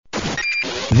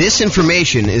This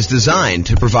information is designed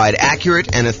to provide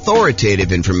accurate and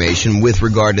authoritative information with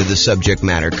regard to the subject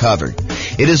matter covered.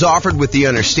 It is offered with the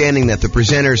understanding that the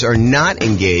presenters are not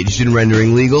engaged in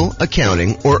rendering legal,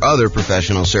 accounting, or other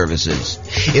professional services.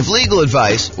 If legal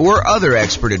advice or other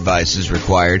expert advice is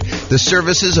required, the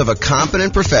services of a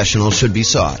competent professional should be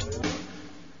sought.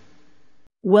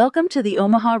 Welcome to the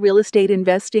Omaha Real Estate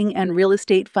Investing and Real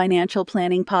Estate Financial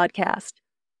Planning Podcast.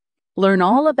 Learn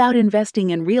all about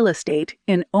investing in real estate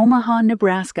in Omaha,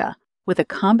 Nebraska, with a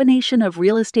combination of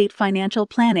real estate financial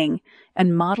planning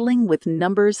and modeling with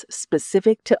numbers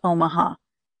specific to Omaha.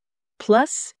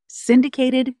 Plus,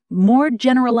 syndicated, more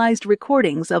generalized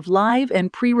recordings of live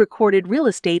and pre-recorded real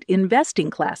estate investing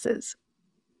classes.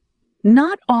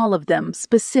 Not all of them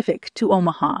specific to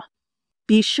Omaha.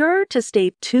 Be sure to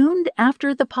stay tuned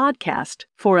after the podcast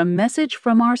for a message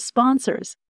from our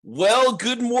sponsors. Well,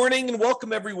 good morning and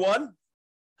welcome, everyone.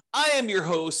 I am your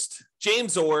host,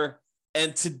 James Orr,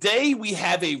 and today we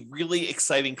have a really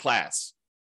exciting class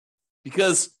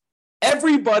because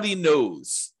everybody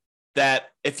knows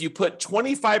that if you put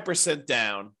 25%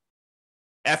 down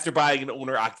after buying an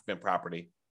owner-occupant property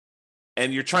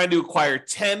and you're trying to acquire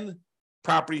 10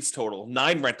 properties total,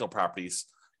 9 rental properties,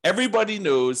 everybody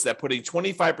knows that putting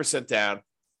 25% down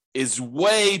is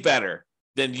way better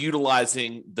than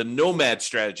utilizing the Nomad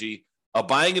strategy of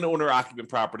buying an owner-occupant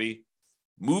property,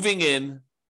 moving in,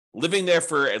 living there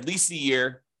for at least a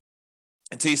year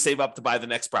until you save up to buy the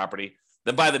next property,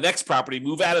 then buy the next property,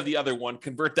 move out of the other one,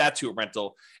 convert that to a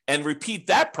rental, and repeat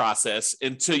that process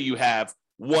until you have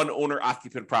 1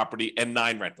 owner-occupant property and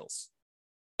 9 rentals.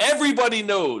 Everybody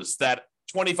knows that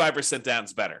 25% down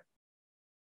is better.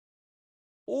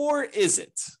 Or is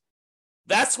it?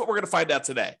 That's what we're going to find out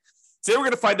today. Today we're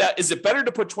going to find out, is it better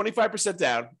to put 25%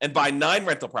 down and buy 9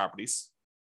 rental properties?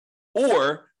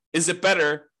 Or is it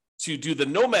better to do the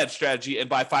Nomad strategy and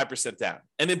buy 5% down?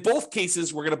 And in both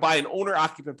cases, we're going to buy an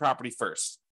owner-occupant property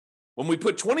first. When we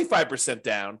put 25%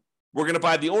 down, we're going to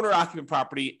buy the owner-occupant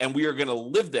property and we are going to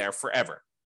live there forever.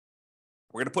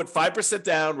 We're going to put 5%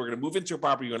 down. We're going to move into a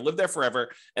property. You're going to live there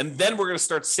forever. And then we're going to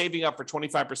start saving up for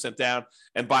 25% down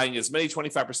and buying as many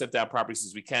 25% down properties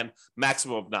as we can,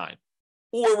 maximum of 9.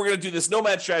 Or we're going to do this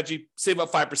Nomad strategy, save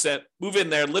up 5%, move in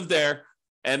there, live there.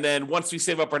 And then once we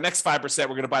save up our next 5%, we're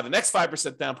going to buy the next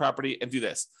 5% down property and do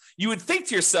this. You would think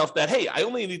to yourself that, hey, I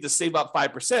only need to save up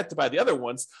 5% to buy the other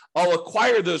ones. I'll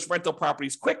acquire those rental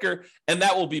properties quicker, and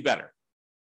that will be better.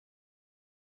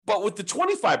 But with the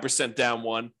 25% down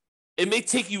one, it may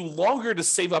take you longer to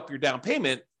save up your down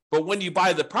payment, but when you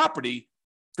buy the property,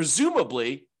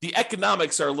 presumably the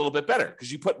economics are a little bit better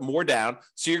because you put more down,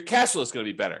 so your cash flow is going to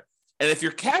be better. And if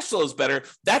your cash flow is better,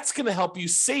 that's going to help you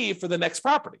save for the next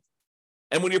property.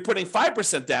 And when you're putting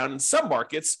 5% down in some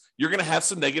markets, you're going to have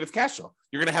some negative cash flow.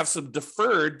 You're going to have some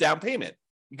deferred down payment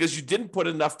because you didn't put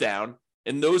enough down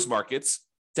in those markets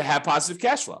to have positive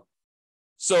cash flow.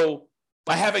 So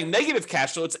by having negative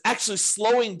cash flow, it's actually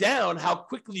slowing down how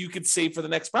quickly you can save for the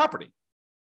next property.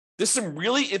 There's some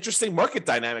really interesting market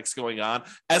dynamics going on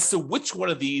as to which one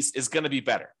of these is going to be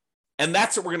better. And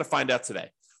that's what we're going to find out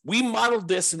today. We modeled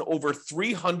this in over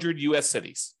 300 U.S.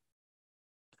 cities.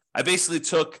 I basically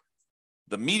took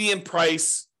the median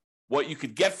price, what you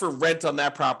could get for rent on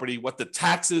that property, what the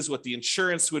taxes, what the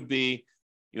insurance would be,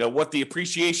 what the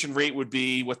appreciation rate would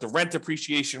be, what the rent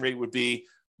appreciation rate would be,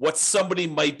 what somebody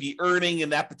might be earning in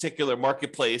that particular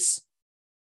marketplace.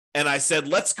 And I said,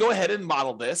 let's go ahead and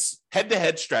model this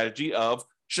head-to-head strategy of,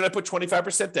 should I put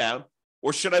 25% down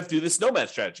or should I do this Nomad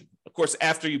strategy? Of course,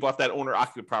 after you bought that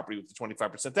owner-occupant property with the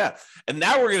 25% down. And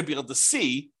now we're going to be able to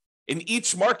see in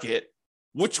each market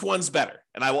which one's better.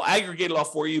 And I will aggregate it all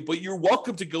for you, but you're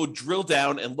welcome to go drill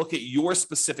down and look at your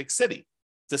specific city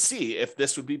to see if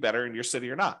this would be better in your city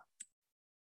or not.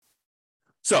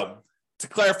 So to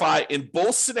clarify, in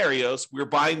both scenarios, we're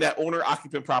buying that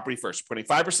owner-occupant property first. We're putting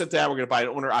 5% down, we're going to buy an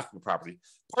owner-occupant property.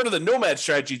 Part of the Nomad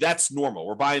strategy, that's normal.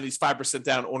 We're buying these 5%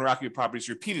 down owner-occupant properties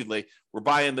repeatedly. We're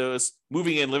buying those,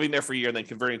 moving in, living there for a year, and then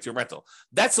converting to a rental.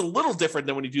 That's a little different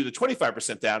than when you do the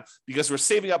 25% down because we're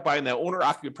saving up buying that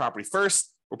owner-occupant property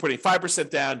first. We're putting 5%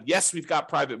 down. Yes, we've got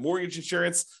private mortgage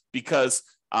insurance because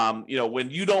when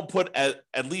you don't put at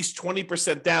least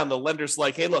 20% down, the lender's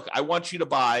like, hey, look, I want you to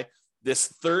buy this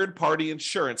third-party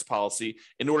insurance policy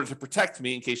in order to protect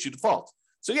me in case you default.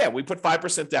 So yeah, we put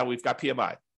 5% down, we've got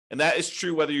PMI. And that is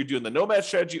true whether you're doing the Nomad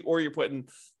strategy or you're putting,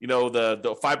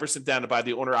 the 5% down to buy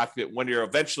the owner-occupant when you're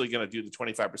eventually going to do the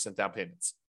 25% down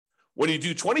payments. When you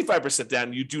do 25%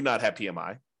 down, you do not have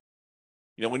PMI.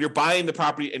 When you're buying the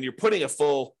property and you're putting a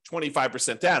full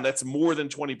 25% down, that's more than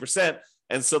 20%.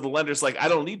 And so the lender's like, I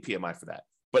don't need PMI for that.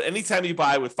 But anytime you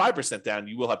buy with 5% down,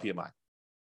 you will have PMI.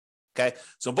 Okay,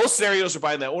 so in both scenarios, we're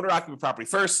buying that owner-occupant property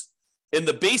first. In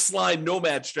the baseline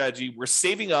Nomad strategy, we're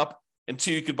saving up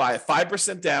until you could buy a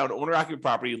 5% down owner-occupant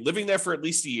property, living there for at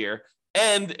least a year,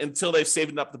 and until they've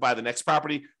saved enough to buy the next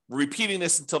property. We're repeating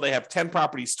this until they have 10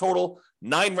 properties total,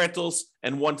 9 rentals,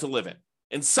 and 1 to live in.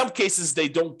 In some cases, they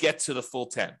don't get to the full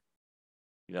 10.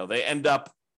 They end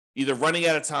up either running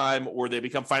out of time or they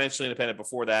become financially independent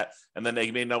before that, and then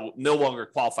they may no longer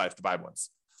qualify to buy ones.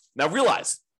 Now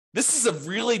realize, this is a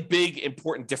really big,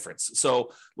 important difference.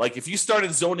 So like if you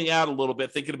started zoning out a little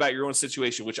bit, thinking about your own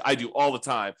situation, which I do all the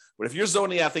time, but if you're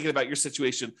zoning out thinking about your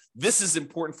situation, this is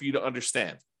important for you to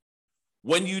understand.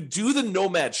 When you do the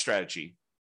Nomad strategy,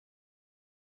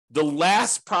 the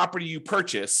last property you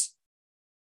purchase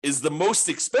is the most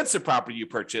expensive property you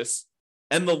purchase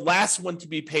and the last one to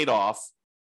be paid off,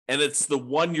 and it's the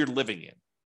one you're living in.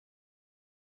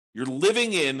 You're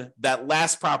living in that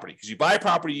last property because you buy a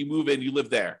property, you move in, you live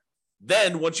there.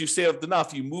 Then once you've saved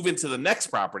enough, you move into the next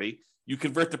property, you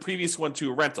convert the previous one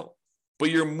to a rental.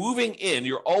 But you're moving in,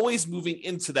 you're always moving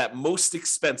into that most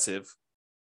expensive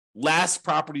last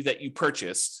property that you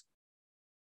purchased.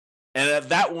 And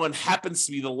that one happens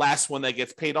to be the last one that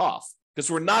gets paid off because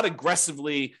we're not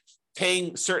aggressively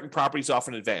paying certain properties off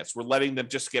in advance. We're letting them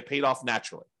just get paid off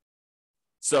naturally.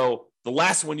 So the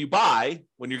last one you buy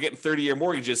when you're getting 30-year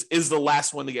mortgages is the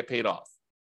last one to get paid off.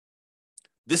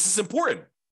 This is important.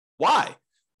 Why?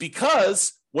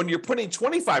 Because when you're putting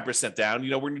 25% down,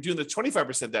 when you're doing the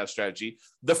 25% down strategy,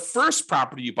 the first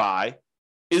property you buy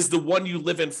is the one you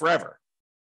live in forever.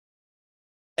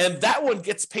 And that one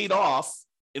gets paid off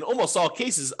in almost all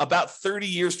cases about 30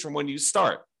 years from when you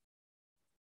start.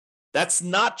 That's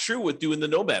not true with doing the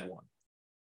Nomad one.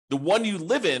 The one you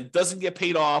live in doesn't get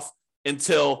paid off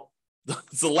until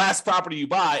it's the last property you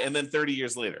buy and then 30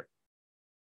 years later.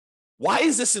 Why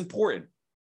is this important?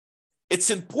 It's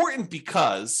important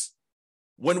because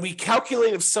when we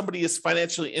calculate if somebody is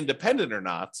financially independent or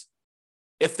not,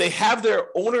 if they have their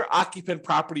owner-occupant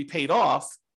property paid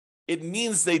off, it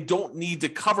means they don't need to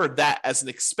cover that as an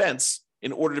expense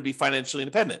in order to be financially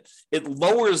independent. It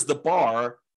lowers the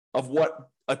bar of what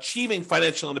achieving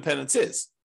financial independence is.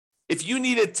 If you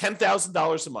needed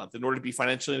 $10,000 a month in order to be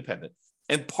financially independent,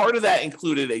 and part of that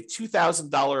included a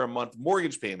 $2,000 a month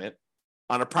mortgage payment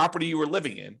on a property you were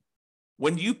living in,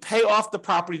 when you pay off the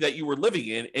property that you were living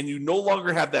in and you no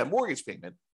longer have that mortgage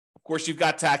payment, of course, you've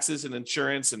got taxes and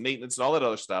insurance and maintenance and all that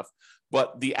other stuff,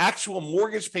 but the actual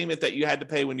mortgage payment that you had to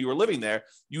pay when you were living there,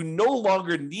 you no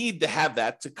longer need to have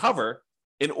that to cover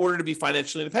in order to be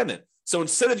financially independent. So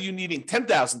instead of you needing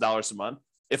 $10,000 a month,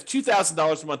 if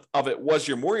 $2,000 a month of it was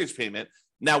your mortgage payment,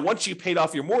 now once you paid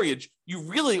off your mortgage, you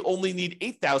really only need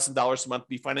 $8,000 a month to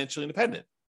be financially independent.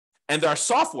 And our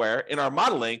software in our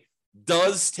modeling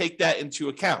does take that into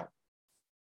account.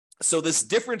 So this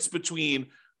difference between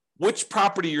which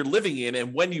property you're living in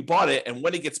and when you bought it and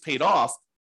when it gets paid off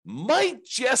might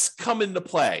just come into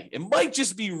play. It might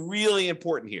just be really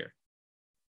important here,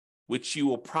 which you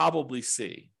will probably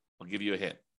see. I'll give you a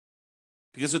hint.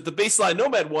 Because with the baseline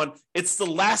Nomad one, it's the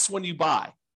last one you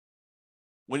buy.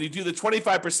 When you do the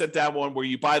 25% down one where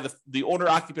you buy the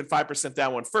owner-occupant 5%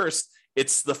 down one first,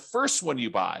 it's the first one you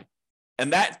buy.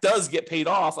 And that does get paid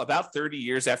off about 30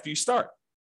 years after you start.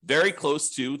 Very close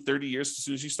to 30 years as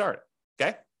soon as you start.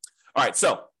 Okay? All right,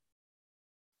 so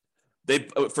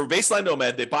for baseline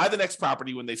Nomad, they buy the next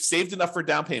property when they've saved enough for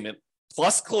down payment,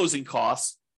 plus closing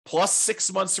costs, plus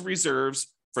 6 months of reserves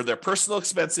for their personal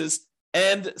expenses,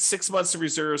 and 6 months of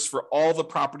reserves for all the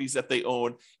properties that they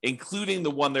own, including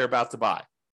the one they're about to buy.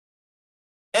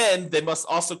 And they must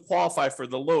also qualify for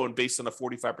the loan based on a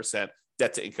 45%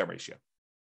 debt to income ratio.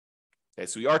 Okay,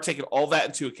 so we are taking all that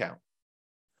into account.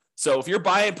 So if you're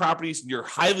buying properties and you're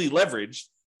highly leveraged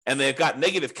and they've got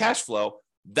negative cash flow,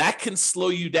 that can slow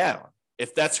you down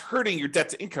if that's hurting your debt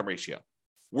to income ratio.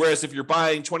 Whereas if you're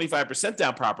buying 25%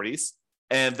 down properties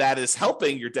and that is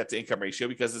helping your debt to income ratio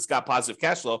because it's got positive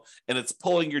cash flow and it's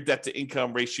pulling your debt to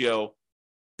income ratio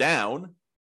down,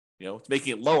 it's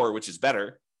making it lower, which is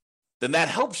better, then that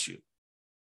helps you.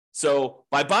 So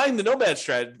by buying the Nomad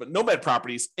strategy, but Nomad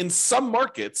properties in some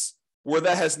markets where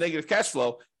that has negative cash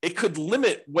flow, it could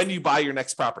limit when you buy your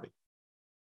next property.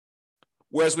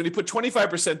 Whereas when you put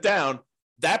 25% down,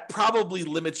 that probably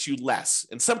limits you less.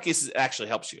 In some cases, it actually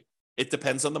helps you. It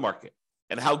depends on the market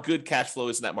and how good cash flow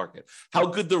is in that market, how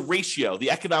good the ratio, the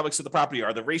economics of the property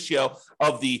are, the ratio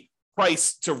of the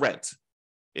price to rent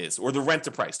is, or the rent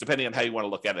to price, depending on how you want to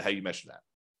look at it, how you measure that.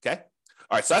 Okay?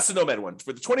 All right, so that's the Nomad one.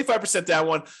 For the 25% down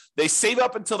one, they save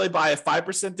up until they buy a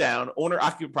 5% down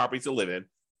owner-occupant property to live in,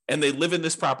 and they live in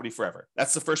this property forever.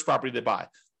 That's the first property they buy.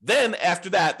 Then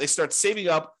after that, they start saving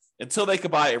up until they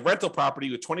could buy a rental property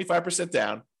with 25%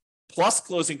 down, plus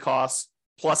closing costs,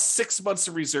 plus 6 months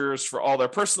of reserves for all their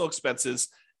personal expenses,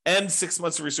 and 6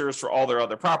 months of reserves for all their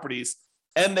other properties.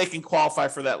 And they can qualify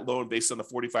for that loan based on the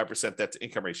 45% debt to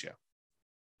income ratio.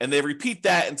 And they repeat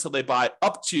that until they buy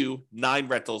up to 9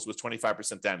 rentals with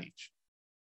 25% down each.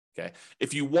 Okay.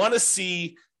 If you want to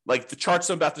see like the charts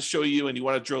I'm about to show you and you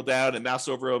want to drill down and mouse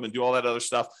over them and do all that other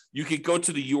stuff, you can go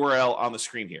to the URL on the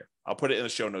screen here. I'll put it in the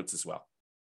show notes as well.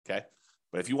 Okay.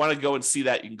 But if you want to go and see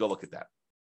that, you can go look at that.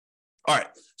 All right.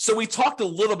 So we talked a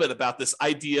little bit about this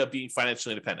idea of being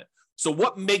financially independent. So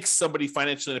what makes somebody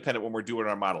financially independent when we're doing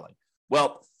our modeling?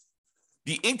 Well,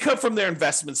 the income from their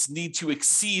investments need to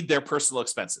exceed their personal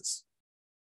expenses.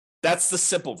 That's the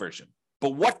simple version.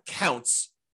 But what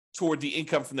counts toward the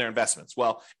income from their investments?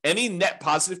 Well, any net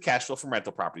positive cash flow from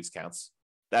rental properties counts.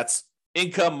 That's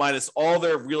income minus all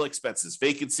their real expenses,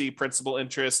 vacancy, principal,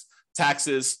 interest,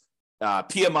 taxes,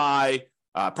 PMI,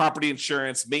 property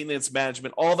insurance, maintenance,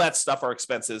 management, all that stuff are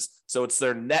expenses. So it's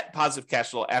their net positive cash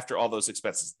flow after all those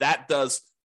expenses. That does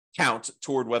count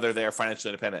toward whether they are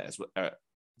financially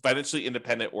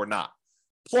independent or not.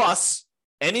 Plus,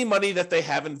 any money that they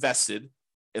have invested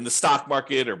in the stock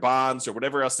market or bonds or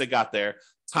whatever else they got there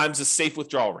times a safe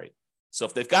withdrawal rate. So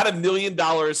if they've got $1 million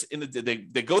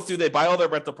they go through, they buy all their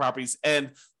rental properties,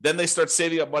 and then they start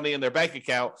saving up money in their bank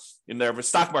account, in their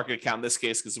stock market account in this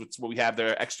case, because it's what we have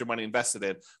their extra money invested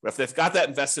in. But if they've got that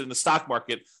invested in the stock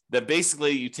market, then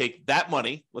basically you take that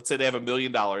money, let's say they have $1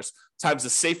 million, times the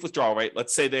safe withdrawal rate.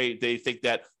 Let's say they think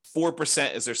that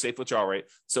 4% is their safe withdrawal rate.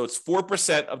 So it's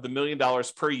 4% of the $1 million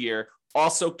per year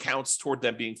also counts toward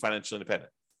them being financially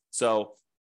independent. So,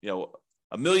 $1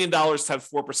 million times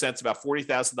 4% is about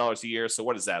 $40,000 a year. So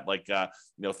what is that? Like,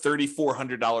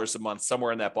 $3,400 a month,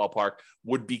 somewhere in that ballpark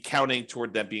would be counting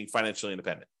toward them being financially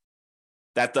independent.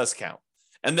 That does count.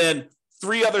 And then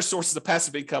 3 other sources of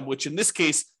passive income, which in this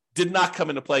case did not come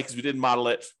into play because we didn't model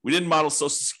it. We didn't model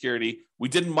Social Security. We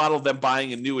didn't model them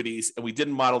buying annuities, and we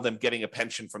didn't model them getting a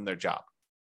pension from their job.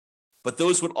 But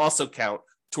those would also count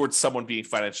towards someone being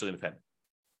financially independent.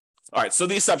 All right, so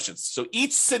the assumptions. So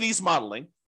each city's modeling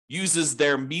uses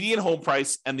their median home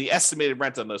price and the estimated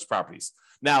rent on those properties.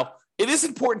 Now, it is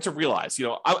important to realize,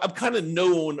 I'm kind of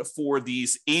known for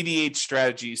these 88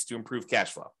 strategies to improve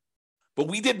cash flow, but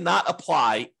we did not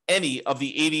apply any of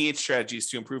the 88 strategies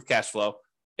to improve cash flow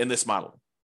in this modeling.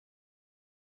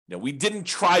 We didn't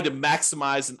try to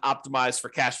maximize and optimize for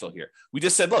cash flow here. We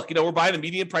just said, look, we're buying a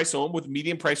median price home with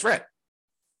median price rent.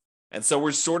 And so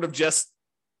we're sort of just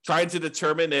trying to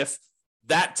determine if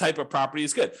that type of property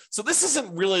is good. So this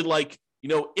isn't really like,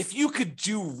 if you could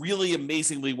do really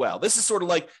amazingly well. This is sort of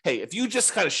like, hey, if you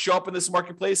just kind of show up in this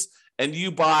marketplace and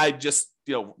you buy just,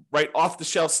 right off the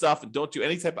shelf stuff and don't do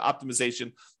any type of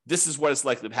optimization, this is what is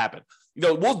likely to happen.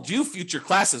 We'll do future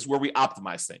classes where we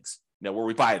optimize things, where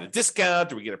we buy at a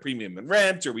discount or we get a premium in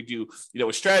rent or we do,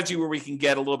 a strategy where we can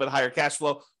get a little bit higher cash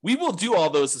flow. We will do all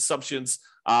those assumptions,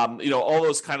 all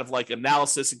those kind of like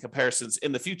analysis and comparisons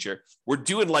in the future. We're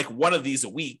doing like one of these a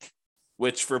week,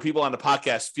 which for people on the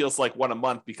podcast feels like one a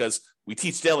month because we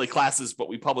teach daily classes, but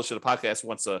we publish a podcast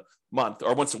once a month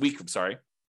or once a week,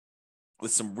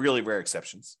 with some really rare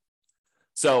exceptions.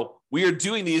 So we are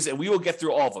doing these and we will get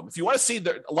through all of them. If you want to see,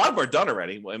 a lot of them are done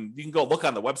already. And you can go look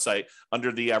on the website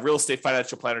under the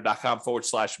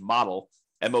realestatefinancialplanner.com/model,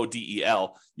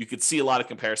 MODEL. You could see a lot of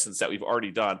comparisons that we've already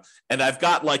done. And I've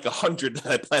got like 100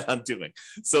 that I plan on doing.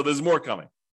 So there's more coming.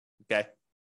 Okay.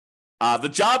 The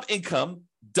job income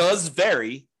does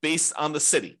vary based on the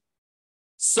city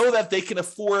so that they can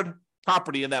afford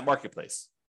property in that marketplace.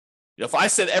 If I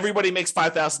said everybody makes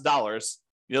 $5,000,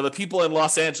 the people in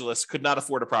Los Angeles could not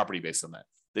afford a property based on that.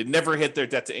 They'd never hit their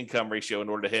debt to income ratio in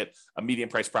order to hit a median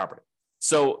price property.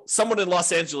 So someone in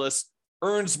Los Angeles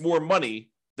earns more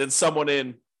money than someone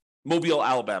in Mobile,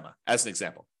 Alabama, as an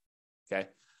example. Okay.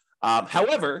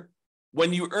 However,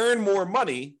 when you earn more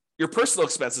money, your personal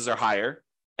expenses are higher.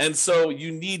 And so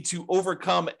you need to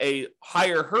overcome a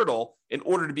higher hurdle in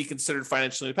order to be considered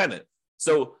financially independent.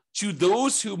 So to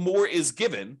those who more is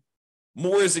given,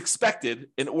 more is expected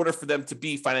in order for them to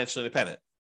be financially independent.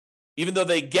 Even though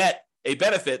they get a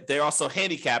benefit, they're also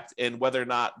handicapped in whether or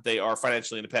not they are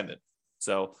financially independent.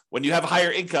 So when you have a higher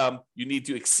income, you need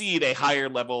to exceed a higher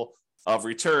level of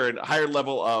return, a higher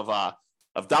level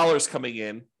of dollars coming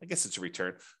in, I guess it's a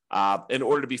return, in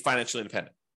order to be financially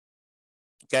independent.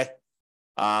 Okay.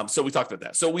 So we talked about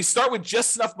that. So we start with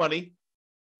just enough money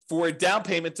for a down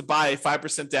payment to buy a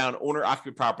 5% down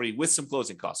owner-occupant property with some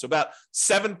closing costs. So about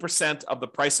 7% of the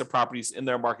price of properties in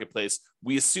their marketplace,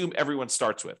 we assume everyone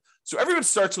starts with. So everyone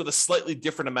starts with a slightly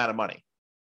different amount of money,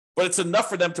 but it's enough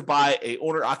for them to buy a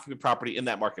owner-occupant property in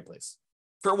that marketplace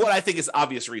for what I think is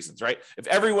obvious reasons, right? If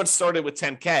everyone started with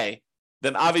 10K,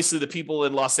 then obviously the people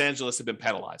in Los Angeles have been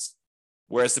penalized,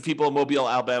 whereas the people in Mobile,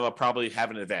 Alabama probably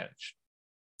have an advantage.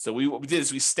 So what we did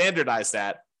is we standardized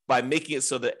that by making it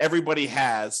so that everybody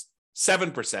has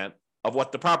 7% of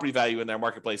what the property value in their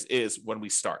marketplace is when we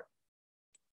start.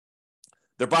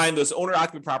 They're buying those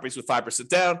owner-occupant properties with 5%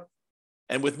 down,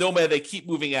 and with Nomad, they keep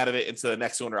moving out of it into the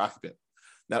next owner-occupant.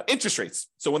 Now, interest rates.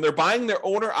 So when they're buying their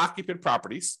owner-occupant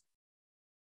properties,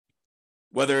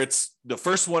 whether it's the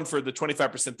first one for the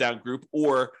 25% down group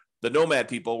or the Nomad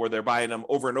people where they're buying them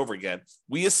over and over again,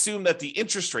 we assume that the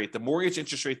interest rate, the mortgage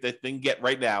interest rate that they can get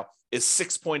right now is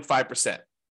 6.5%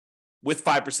 with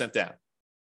 5% down.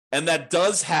 And that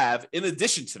does have, in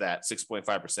addition to that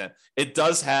 6.5%, it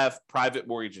does have private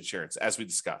mortgage insurance, as we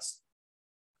discussed.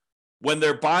 When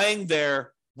they're buying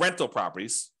their rental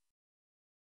properties,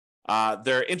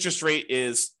 their interest rate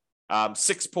is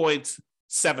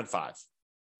 6.75.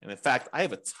 And in fact, I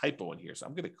have a typo in here, so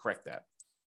I'm going to correct that.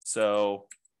 So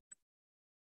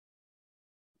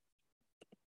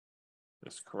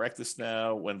let's correct this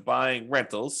now. When buying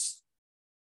rentals,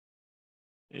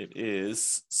 it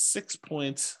is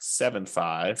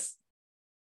 6.75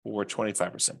 or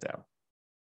 25% down.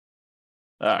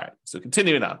 All right, so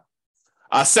continuing on.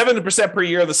 7% per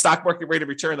year, the stock market rate of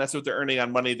return, that's what they're earning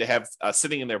on money they have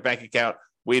sitting in their bank account,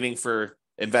 waiting for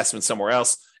investment somewhere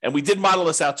else. And we did model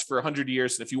this out for 100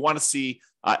 years. And if you want to see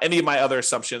any of my other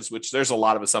assumptions, which there's a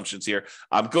lot of assumptions here,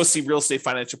 go see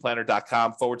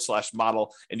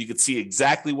realestatefinancialplanner.com/model, and you can see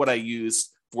exactly what I use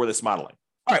for this modeling.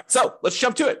 All right, so let's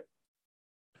jump to it.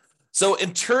 So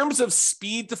in terms of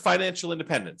speed to financial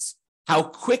independence, how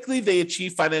quickly they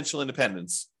achieve financial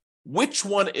independence, which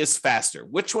one is faster?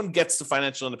 Which one gets to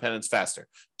financial independence faster?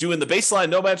 Doing the baseline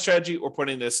Nomad strategy or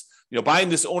putting this, buying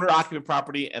this owner-occupant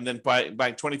property and then buying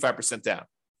 25% down?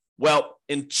 Well,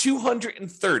 in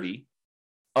 230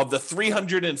 of the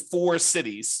 304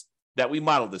 cities that we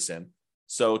modeled this in,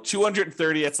 so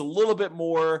 230, that's a little bit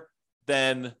more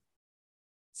than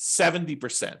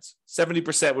 70%.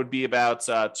 70% would be about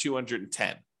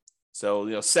 210.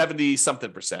 So, 70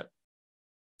 something percent.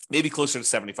 Maybe closer to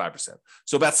 75%.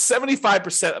 So about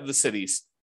 75% of the cities,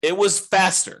 it was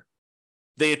faster.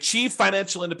 They achieved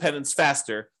financial independence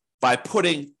faster by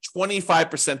putting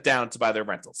 25% down to buy their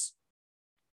rentals.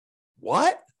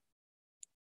 What?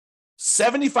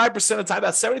 75% of the time,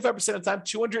 about 75% of the time,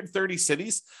 230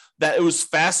 cities, that it was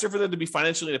faster for them to be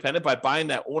financially independent by buying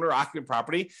that owner-occupant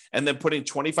property and then putting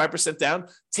 25% down,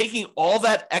 taking all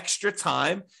that extra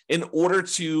time in order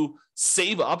to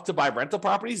save up to buy rental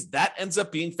properties. That ends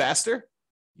up being faster?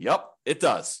 Yep, it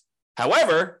does.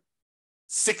 However,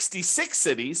 66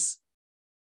 cities,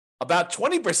 about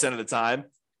 20% of the time,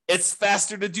 it's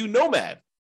faster to do Nomad.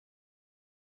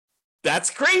 That's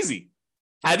crazy.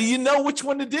 How do you know which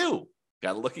one to do?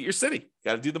 Got to look at your city.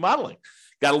 Got to do the modeling.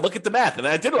 Got to look at the math. And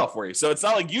I did it all for you. So it's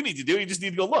not like you need to do it. You just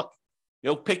need to go look.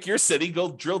 Pick your city,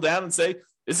 go drill down and say,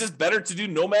 is this better to do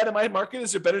Nomad in my market?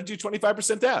 Is it better to do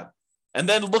 25% down? And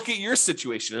then look at your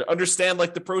situation and understand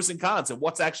like the pros and cons and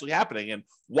what's actually happening and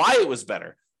why it was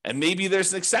better. And maybe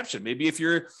there's an exception. Maybe if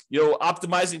you're,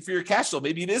 optimizing for your cash flow,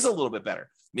 maybe it is a little bit better.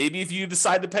 Maybe if you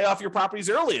decide to pay off your properties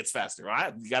early, it's faster. All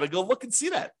right? You got to go look and see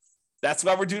that. That's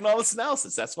why we're doing all this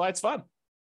analysis. That's why it's fun.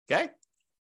 Okay.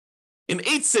 In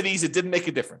 8 cities, it didn't make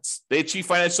a difference. They achieved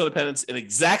financial independence in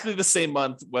exactly the same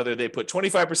month, whether they put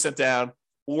 25% down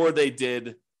or they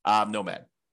did Nomad.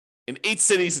 In 8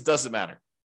 cities, it doesn't matter.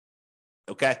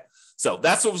 Okay. So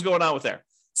that's what was going on with there.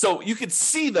 So you can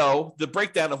see, though, the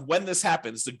breakdown of when this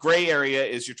happens. The gray area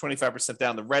is your 25%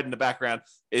 down. The red in the background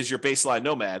is your baseline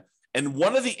Nomad. And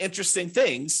one of the interesting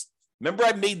things, remember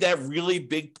I made that really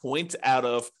big point out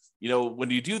of, when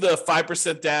you do the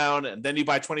 5% down and then you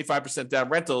buy 25% down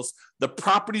rentals, the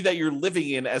property that you're living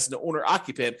in as an owner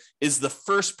occupant is the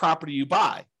first property you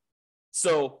buy.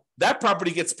 So that property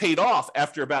gets paid off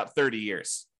after about 30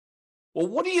 years. Well,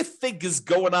 what do you think is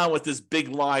going on with this big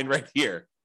line right here?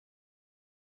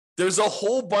 There's a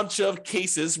whole bunch of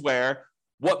cases where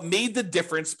what made the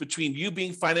difference between you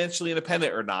being financially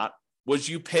independent or not was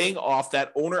you paying off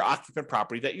that owner occupant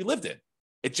property that you lived in.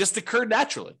 It just occurred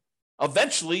naturally.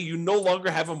 Eventually, you no longer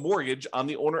have a mortgage on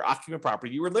the owner-occupant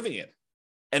property you were living in.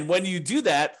 And when you do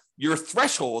that, your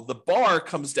threshold, the bar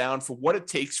comes down for what it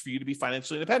takes for you to be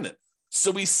financially independent.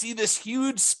 So we see this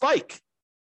huge spike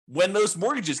when those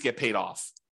mortgages get paid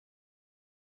off.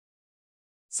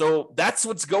 So that's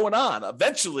what's going on.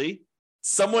 Eventually,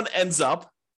 someone ends up,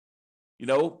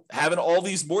 having all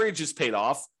these mortgages paid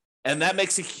off, and that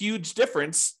makes a huge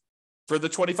difference for the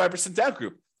 25% down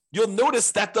group. You'll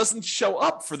notice that doesn't show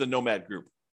up for the Nomad group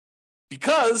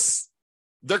because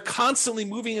they're constantly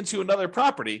moving into another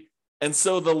property. And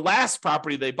so the last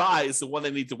property they buy is the one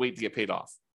they need to wait to get paid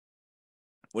off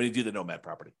when you do the Nomad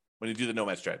property, when you do the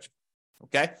Nomad strategy.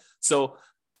 Okay. So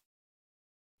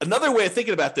another way of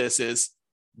thinking about this is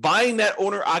buying that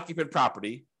owner-occupant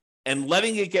property and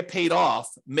letting it get paid off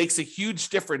makes a huge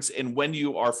difference in when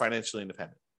you are financially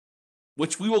independent,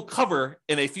 which we will cover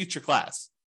in a future class.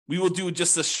 We will do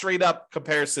just a straight up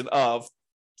comparison of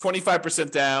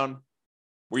 25% down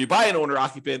where you buy an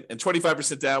owner-occupant and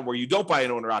 25% down where you don't buy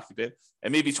an owner-occupant,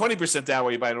 and maybe 20% down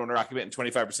where you buy an owner-occupant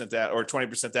and 25% down, or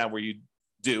 20% down where you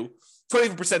do,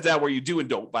 20% down where you do and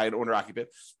don't buy an owner-occupant.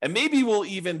 And maybe we'll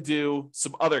even do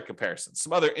some other comparisons,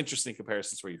 some other interesting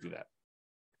comparisons where you do that.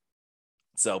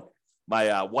 So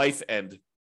my wife and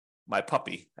my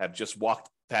puppy have just walked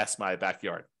past my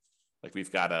backyard. Like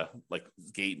we've got a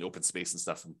gate and open space and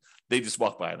stuff. And they just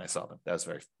walked by and I saw them. That was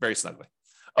very, very snuggly.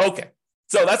 Okay.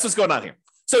 So that's what's going on here.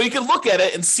 So you can look at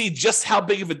it and see just how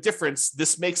big of a difference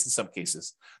this makes in some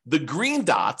cases. The green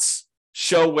dots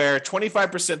show where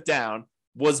 25% down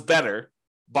was better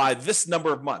by this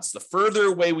number of months. The further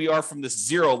away we are from this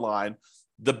zero line,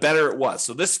 the better it was.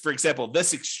 So this, for example,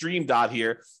 this extreme dot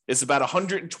here is about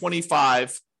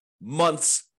 125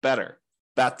 months better,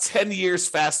 about 10 years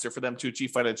faster for them to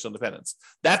achieve financial independence.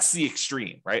 That's the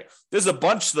extreme, right? There's a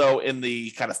bunch, though, in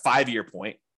the kind of 5-year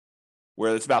point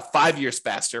where it's about 5 years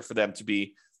faster for them to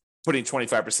be putting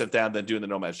 25% down than doing the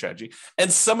Nomad strategy.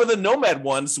 And some of the Nomad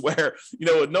ones where,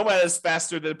 Nomad is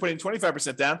faster than putting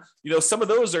 25% down, some of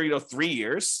those are, 3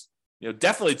 years,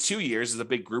 definitely 2 years is a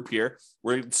big group here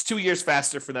where it's 2 years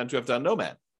faster for them to have done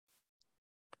Nomad.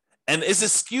 And is it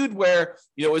skewed where,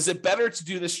 is it better to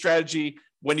do this strategy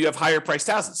when you have higher priced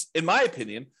houses? In my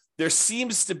opinion, there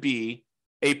seems to be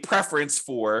a preference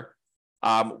for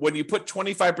when you put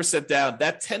 25% down,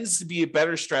 that tends to be a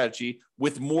better strategy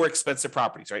with more expensive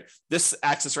properties, right? This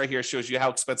axis right here shows you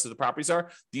how expensive the properties are.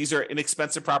 These are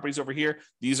inexpensive properties over here.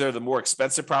 These are the more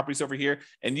expensive properties over here.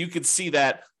 And you can see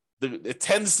that it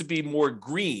tends to be more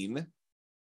green,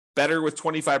 better with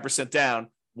 25% down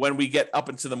when we get up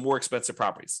into the more expensive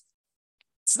properties.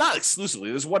 It's not exclusively.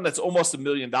 There's one that's almost $1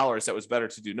 million that was better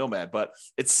to do Nomad, but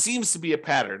it seems to be a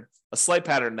pattern, a slight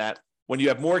pattern that when you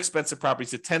have more expensive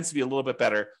properties, it tends to be a little bit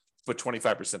better to put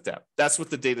 25% down. That's what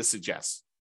the data suggests.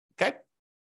 Okay.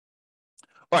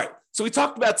 All right. So we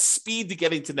talked about speed to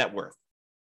getting to net worth.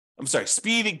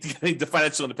 Speed to getting to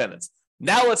financial independence.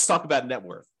 Now let's talk about net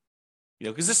worth.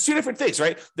 Because there's two different things,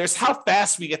 right? There's how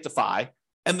fast we get to FI,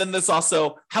 and then there's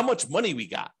also how much money we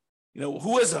got.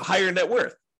 Who has a higher net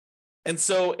worth? And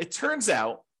so it turns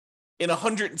out in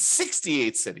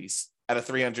 168 cities out of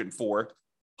 304,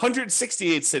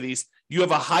 168 cities, you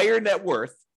have a higher net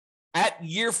worth at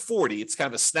year 40. It's kind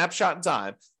of a snapshot in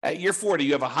time. At year 40,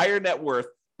 you have a higher net worth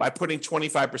by putting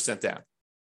 25% down.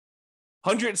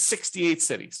 168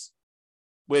 cities,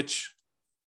 which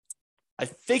I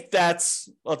think that's,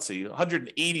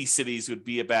 180 cities would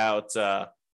be about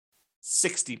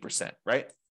 60%,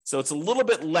 right? So it's a little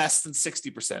bit less than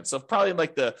 60%. So probably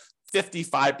like the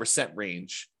 55%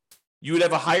 range, you would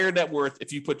have a higher net worth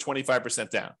if you put 25%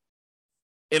 down.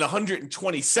 In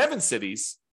 127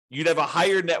 cities, you'd have a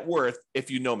higher net worth if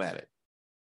you Nomad it.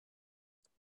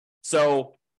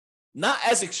 So not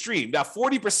as extreme. Now,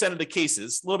 40% of the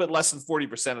cases, a little bit less than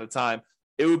 40% of the time,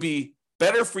 it would be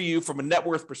better for you from a net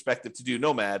worth perspective to do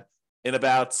Nomad. In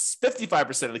about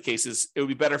 55% of the cases, it would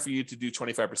be better for you to do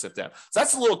 25% down. So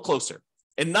that's a little closer.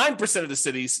 In 9% of the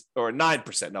cities, or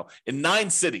 9%, no, in 9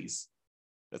 cities,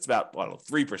 that's about,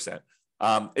 3%,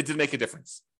 it didn't make a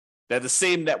difference. They had the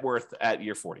same net worth at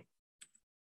year 40.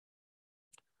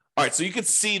 All right, so you can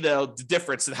see the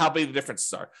difference and how big the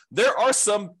differences are. There are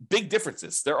some big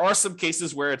differences. There are some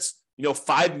cases where it's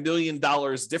 $5 million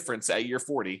difference at year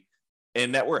 40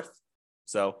 in net worth.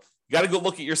 So you got to go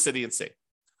look at your city and see.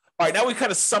 All right, now we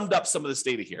kind of summed up some of this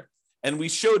data here, and we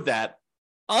showed that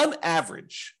on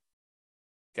average,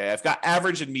 okay, I've got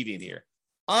average and median here.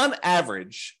 On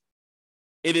average,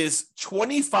 it is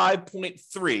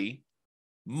 25.3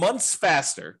 months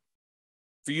faster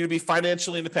for you to be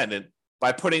financially independent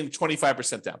by putting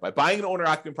 25% down, by buying an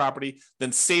owner-occupant property,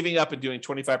 then saving up and doing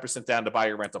 25% down to buy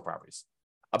your rental properties.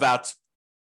 About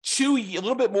a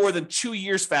little bit more than 2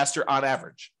 years faster on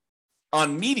average.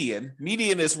 On median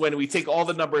is when we take all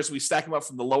the numbers, we stack them up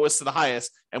from the lowest to the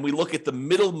highest, and we look at the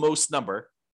middlemost number.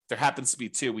 There happens to be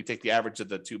 2. We take the average of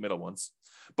the 2 middle ones.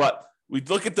 But We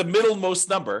look at the middlemost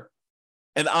number,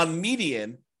 and on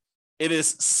median, it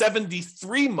is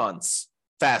 73 months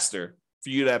faster for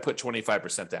you to put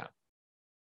 25% down.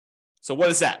 So what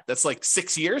is that? That's like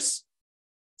 6 years?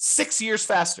 6 years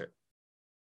faster.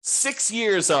 6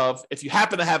 years of, if you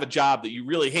happen to have a job that you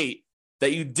really hate,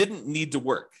 that you didn't need to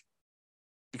work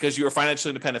because you were financially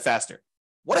independent faster.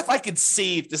 What if I could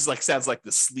save, this is like, sounds like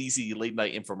the sleazy late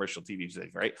night infomercial TV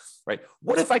thing, right?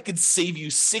 What if I could save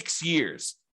you 6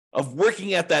 years of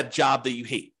working at that job that you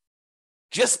hate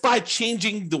just by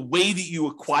changing the way that you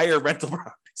acquire rental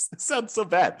properties? That sounds so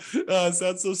bad. It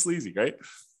sounds so sleazy, right?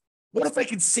 What if I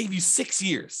could save you 6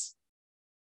 years?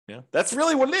 Yeah, that's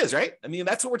really what it is, right? I mean,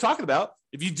 that's what we're talking about.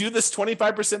 If you do this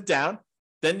 25% down,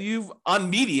 then you've, on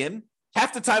median,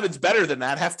 half the time it's better than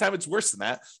that. Half the time it's worse than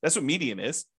that. That's what median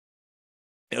is.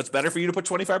 It's better for you to put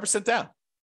 25% down.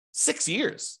 6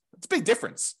 years. That's a big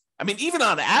difference. I mean, even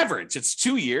on average, it's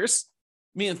 2 years.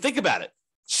 I mean, think about it.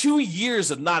 2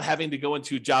 years of not having to go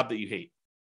into a job that you hate.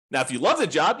 Now, if you love the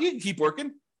job, you can keep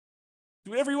working.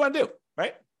 Do whatever you want to do,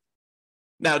 right?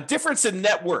 Now, difference in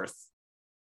net worth.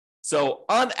 So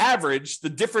on average, the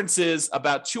difference is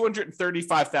about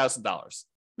 $235,000.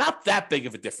 Not that big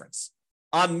of a difference.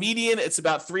 On median, it's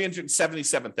about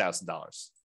 $377,000.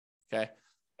 Okay.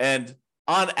 And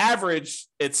on average,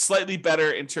 it's slightly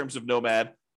better in terms of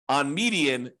Nomad. On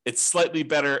median, it's slightly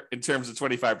better in terms of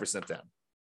 25% down.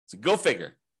 So go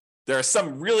figure. There are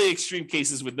some really extreme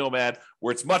cases with Nomad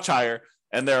where it's much higher,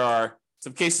 and there are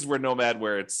some cases where Nomad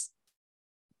where it's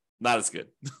not as good.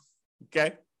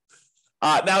 Okay.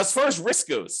 Now, as far as risk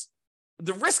goes,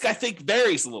 the risk, I think,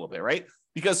 varies a little bit, right?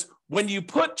 Because when you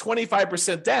put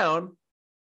 25% down,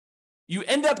 you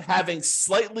end up having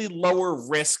slightly lower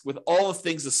risk with all the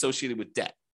things associated with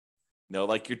debt. You know,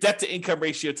 like your debt to income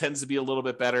ratio tends to be a little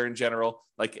bit better in general.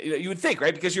 Like you would think,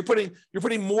 right? Because you're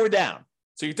putting more down.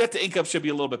 So your debt to income should be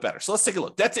a little bit better. So let's take a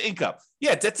look. Debt to income.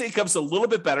 Yeah, debt to income is a little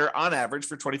bit better on average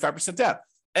for 25% down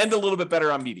and a little bit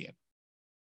better on median.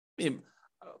 I mean,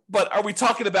 but are we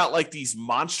talking about like these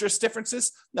monstrous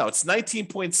differences? No, it's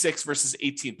 19.6 versus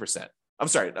 18%. I'm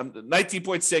sorry,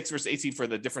 19.6 versus 18 for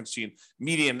the difference between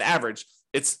median and average.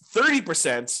 It's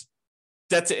 30%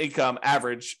 debt to income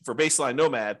average for baseline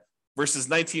Nomad versus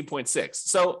 19.6.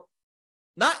 So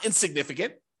not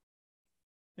insignificant,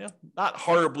 not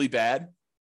horribly bad.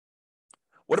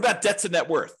 What about debt to net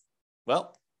worth?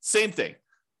 Well, same thing.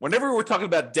 Whenever we're talking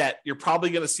about debt, you're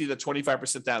probably going to see that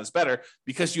 25% down is better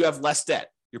because you have less debt.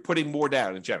 You're putting more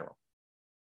down in general.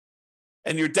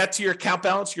 And your debt to your account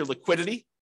balance, your liquidity.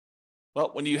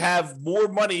 Well, when you have more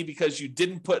money because you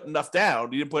didn't put enough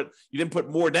down, you didn't put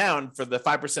more down for the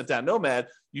 5% down Nomad,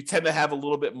 you tend to have a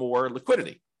little bit more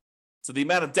liquidity. So the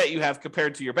amount of debt you have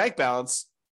compared to your bank balance,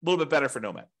 a little bit better for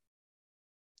Nomad.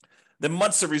 Then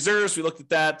months of reserves, we looked at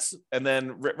that, and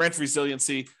then rent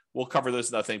resiliency, we'll cover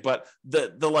those another thing. But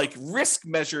the like risk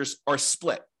measures are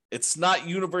split. It's not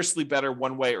universally better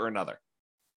one way or another.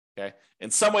 Okay. In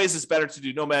some ways, it's better to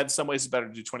do Nomad. In some ways, it's better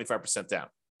to do 25% down.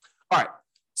 All right.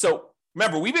 So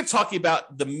remember, we've been talking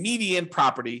about the median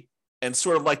property and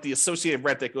sort of like the associated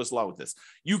rent that goes along with this.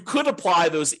 You could apply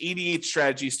those 88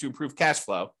 strategies to improve cash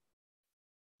flow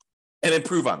and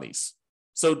improve on these.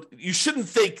 So you shouldn't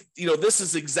think, this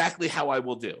is exactly how I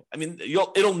will do. I mean,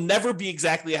 it'll never be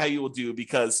exactly how you will do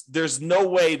because there's no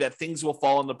way that things will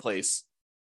fall into place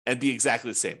and be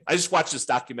exactly the same. I just watched this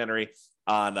documentary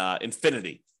on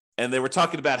Infinity. And they were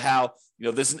talking about how,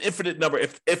 there's an infinite number,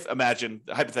 if imagine,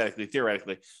 hypothetically,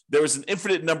 theoretically, there was an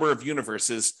infinite number of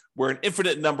universes where an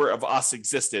infinite number of us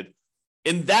existed.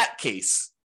 In that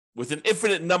case, with an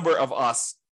infinite number of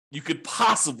us, you could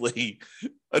possibly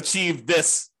achieve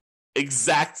this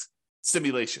exact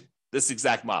simulation, this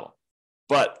exact model.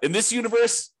 But in this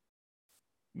universe,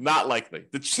 not likely.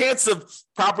 The chance of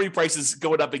property prices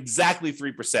going up exactly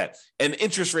 3% and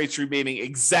interest rates remaining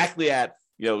exactly at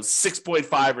 6.5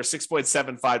 or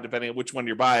 6.75, depending on which one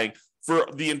you're buying, for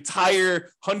the entire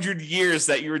 100 years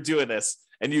that you were doing this,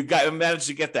 and you managed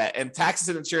to get that, and taxes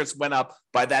and insurance went up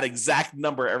by that exact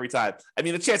number every time. I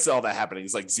mean, the chance of all that happening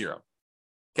is like zero.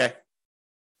 Okay.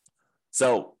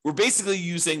 So we're basically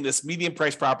using this median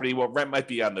price property, what rent might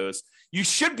be on those. You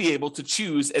should be able to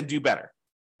choose and do better,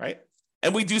 right?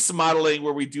 And we do some modeling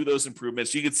where we do those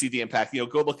improvements. You can see the impact.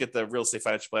 Go look at the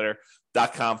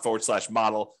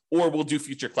realestatefinancialplanner.com/model, or we'll do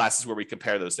future classes where we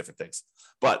compare those different things.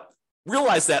 But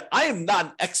realize that I am not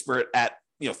an expert at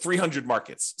 300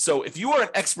 markets. So if you are an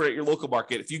expert at your local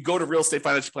market, if you go to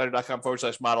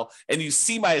realestatefinancialplanner.com/model and you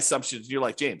see my assumptions, you're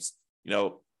like, James,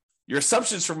 your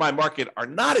assumptions for my market are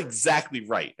not exactly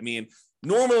right. I mean,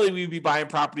 normally we'd be buying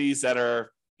properties that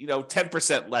are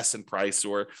 10% less in price,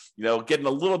 or, getting a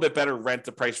little bit better rent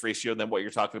to price ratio than what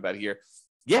you're talking about here.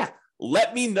 Yeah.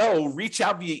 Let me know, reach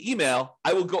out via email.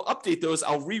 I will go update those.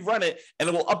 I'll rerun it, and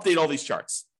it will update all these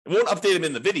charts. It won't update them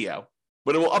in the video,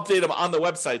 but it will update them on the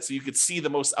website so you could see the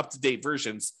most up-to-date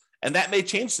versions. And that may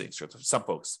change things for some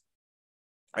folks,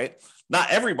 right?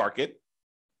 Not every market,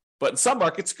 but in some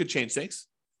markets it could change things.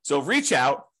 So reach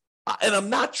out. And I'm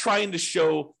not trying to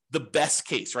show the best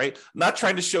case, right? I'm not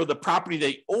trying to show the property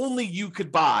that only you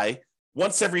could buy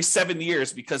once every 7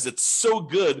 years because it's so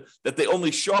good that they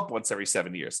only show up once every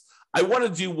 7 years. I want to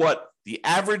do what the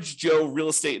average Joe real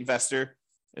estate investor,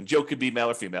 and Joe could be male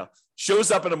or female,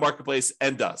 shows up in a marketplace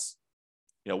and does.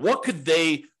 What could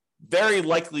they very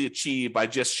likely achieve by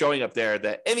just showing up there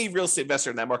that any real estate investor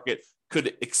in that market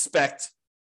could expect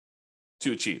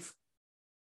to achieve?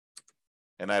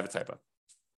 And I have a typo.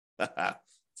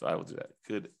 So I will do that.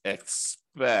 Could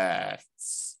expect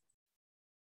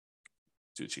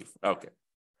to achieve. Okay.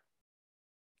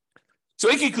 So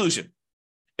in conclusion,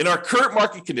 in our current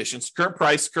market conditions, current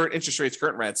price, current interest rates,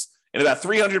 current rents, in about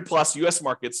 300 plus US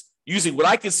markets, using what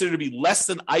I consider to be less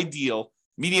than ideal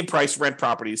median price rent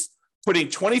properties, putting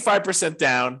 25%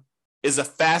 down is a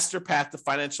faster path to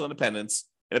financial independence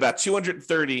in about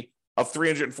 230 of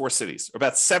 304 cities, or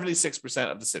about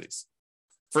 76% of the cities.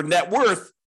 For net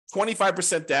worth,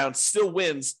 25% down still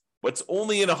wins, but it's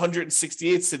only in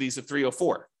 168 cities of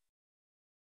 304.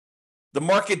 The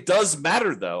market does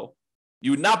matter, though.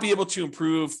 You would not be able to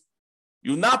improve.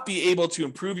 You will not be able to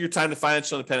improve your time to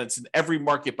financial independence in every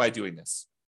market by doing this.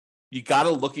 You got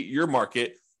to look at your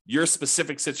market, your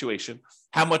specific situation,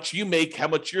 how much you make, how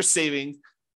much you're saving,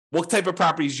 what type of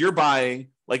properties you're buying.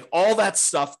 Like, all that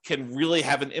stuff can really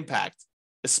have an impact,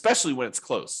 especially when it's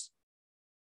close.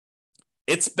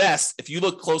 It's best if you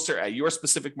look closer at your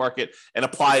specific market and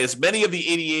apply as many of the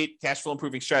 88 cash flow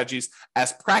improving strategies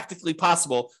as practically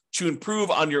possible to improve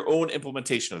on your own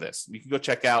implementation of this. You can go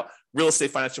check out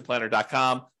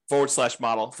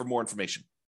realestatefinancialplanner.com/model for more information.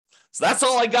 So that's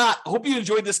all I got. I hope you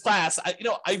enjoyed this class.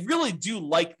 I really do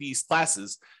like these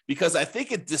classes because I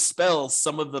think it dispels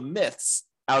some of the myths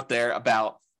out there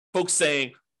about folks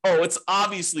saying, oh, it's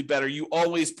obviously better. You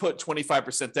always put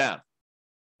 25% down.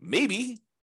 Maybe.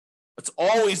 It's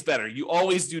always better. You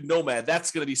always do Nomad.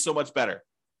 That's going to be so much better.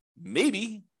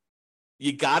 Maybe.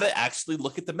 You got to actually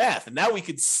look at the math. And now we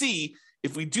can see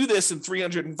if we do this in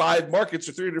 305 markets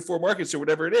or 304 markets or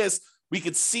whatever it is, we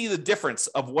could see the difference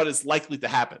of what is likely to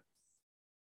happen.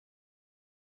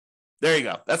 There you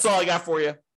go. That's all I got for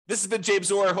you. This has been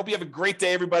James Orr. Hope you have a great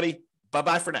day, everybody.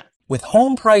 Bye-bye for now. With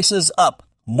home prices up,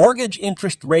 mortgage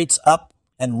interest rates up,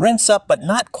 and rents up, but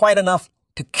not quite enough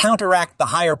to counteract the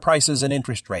higher prices and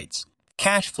interest rates,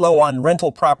 cash flow on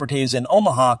rental properties in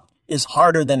Omaha is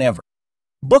harder than ever.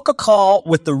 Book a call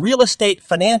with the Real Estate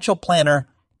Financial Planner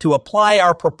to apply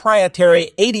our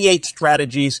proprietary 88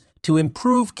 strategies to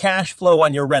improve cash flow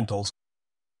on your rentals.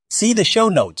 See the show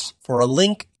notes for a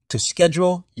link to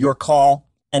schedule your call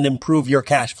and improve your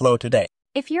cash flow today.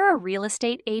 If you're a real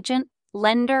estate agent,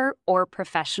 lender, or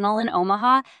professional in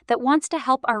Omaha that wants to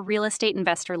help our real estate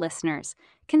investor listeners,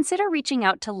 consider reaching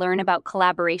out to learn about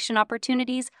collaboration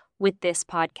opportunities with this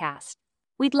podcast.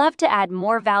 We'd love to add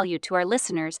more value to our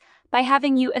listeners by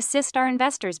having you assist our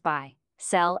investors buy,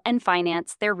 sell, and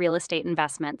finance their real estate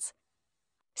investments.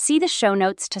 See the show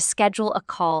notes to schedule a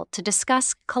call to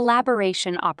discuss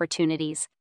collaboration opportunities.